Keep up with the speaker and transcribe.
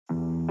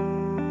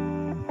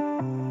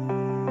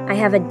I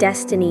have a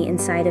destiny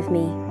inside of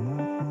me.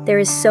 There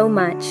is so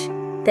much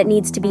that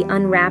needs to be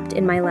unwrapped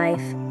in my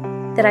life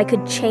that I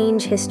could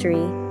change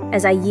history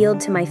as I yield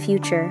to my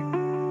future,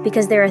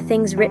 because there are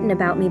things written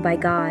about me by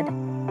God.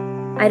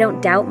 I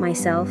don't doubt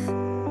myself.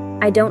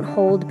 I don't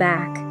hold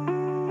back.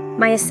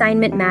 My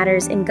assignment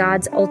matters in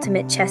God's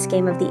ultimate chess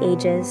game of the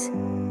ages.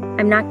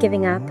 I'm not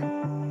giving up.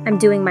 I'm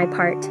doing my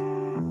part.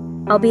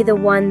 I'll be the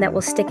one that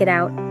will stick it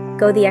out,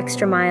 go the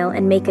extra mile,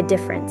 and make a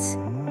difference.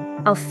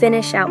 I'll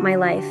finish out my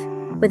life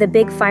with a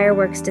big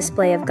fireworks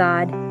display of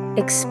God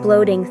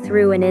exploding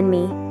through and in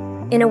me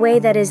in a way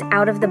that is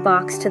out of the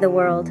box to the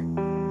world.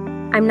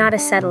 I'm not a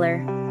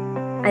settler.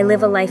 I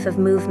live a life of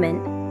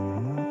movement.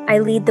 I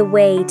lead the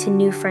way to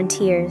new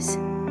frontiers.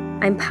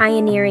 I'm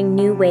pioneering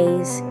new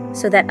ways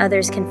so that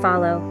others can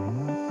follow.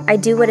 I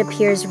do what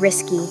appears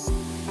risky.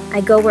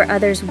 I go where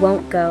others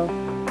won't go.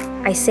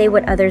 I say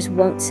what others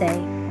won't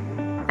say.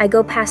 I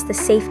go past the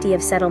safety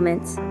of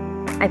settlements.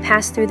 I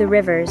pass through the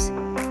rivers.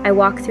 I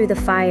walk through the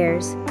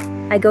fires.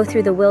 I go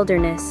through the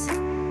wilderness.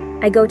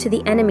 I go to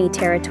the enemy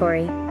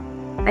territory.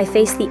 I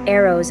face the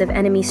arrows of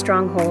enemy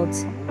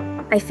strongholds.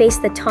 I face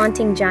the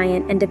taunting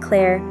giant and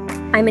declare,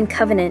 I'm in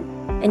covenant,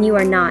 and you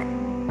are not,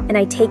 and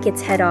I take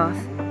its head off.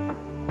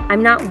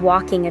 I'm not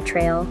walking a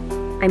trail,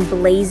 I'm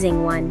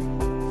blazing one.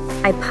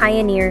 I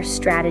pioneer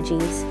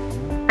strategies.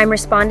 I'm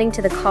responding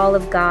to the call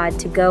of God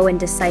to go and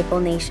disciple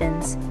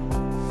nations.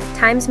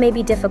 Times may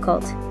be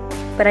difficult,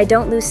 but I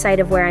don't lose sight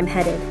of where I'm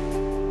headed.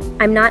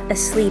 I'm not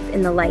asleep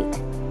in the light.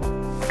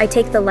 I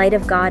take the light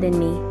of God in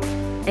me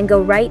and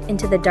go right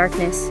into the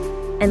darkness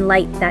and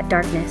light that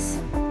darkness.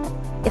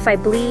 If I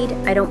bleed,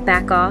 I don't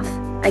back off.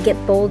 I get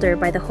bolder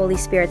by the Holy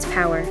Spirit's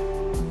power.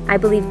 I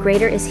believe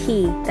greater is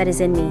He that is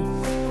in me.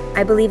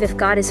 I believe if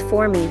God is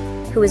for me,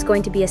 who is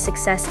going to be a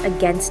success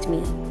against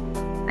me?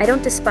 I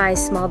don't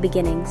despise small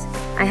beginnings.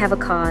 I have a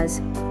cause.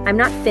 I'm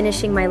not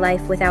finishing my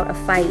life without a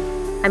fight.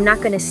 I'm not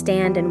going to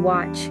stand and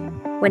watch.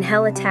 When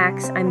hell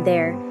attacks, I'm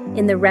there,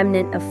 in the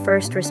remnant of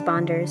first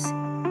responders.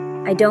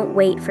 I don't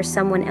wait for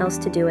someone else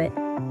to do it.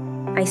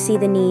 I see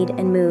the need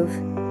and move.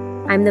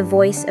 I'm the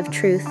voice of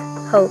truth,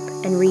 hope,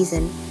 and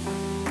reason.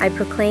 I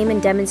proclaim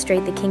and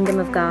demonstrate the kingdom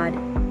of God.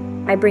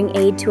 I bring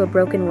aid to a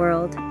broken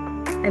world.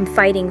 I'm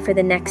fighting for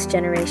the next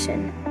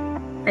generation.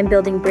 I'm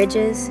building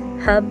bridges,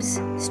 hubs,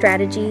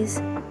 strategies,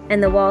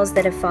 and the walls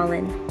that have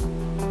fallen.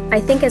 I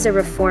think as a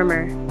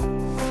reformer.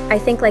 I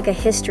think like a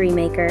history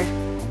maker.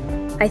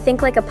 I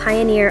think like a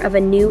pioneer of a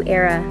new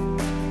era.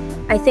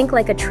 I think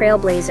like a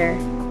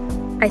trailblazer.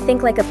 I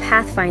think like a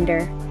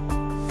pathfinder.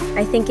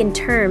 I think in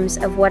terms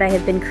of what I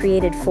have been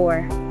created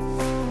for.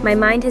 My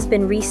mind has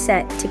been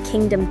reset to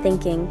kingdom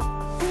thinking.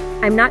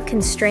 I'm not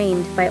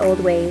constrained by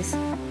old ways.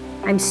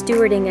 I'm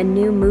stewarding a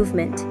new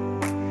movement.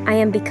 I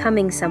am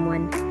becoming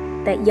someone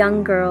that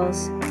young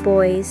girls,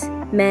 boys,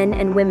 men,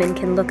 and women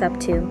can look up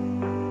to.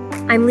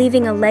 I'm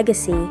leaving a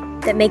legacy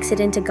that makes it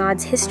into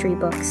God's history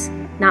books,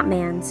 not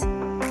man's.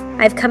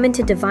 I've come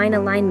into divine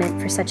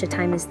alignment for such a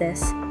time as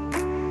this.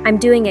 I'm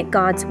doing it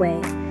God's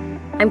way.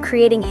 I'm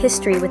creating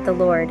history with the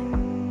Lord.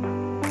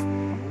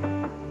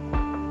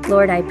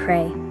 Lord, I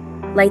pray,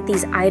 light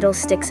these idle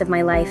sticks of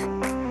my life,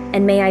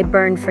 and may I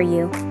burn for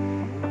you.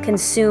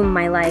 Consume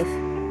my life,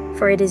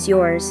 for it is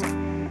yours.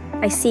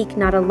 I seek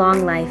not a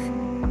long life,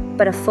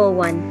 but a full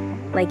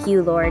one, like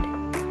you, Lord.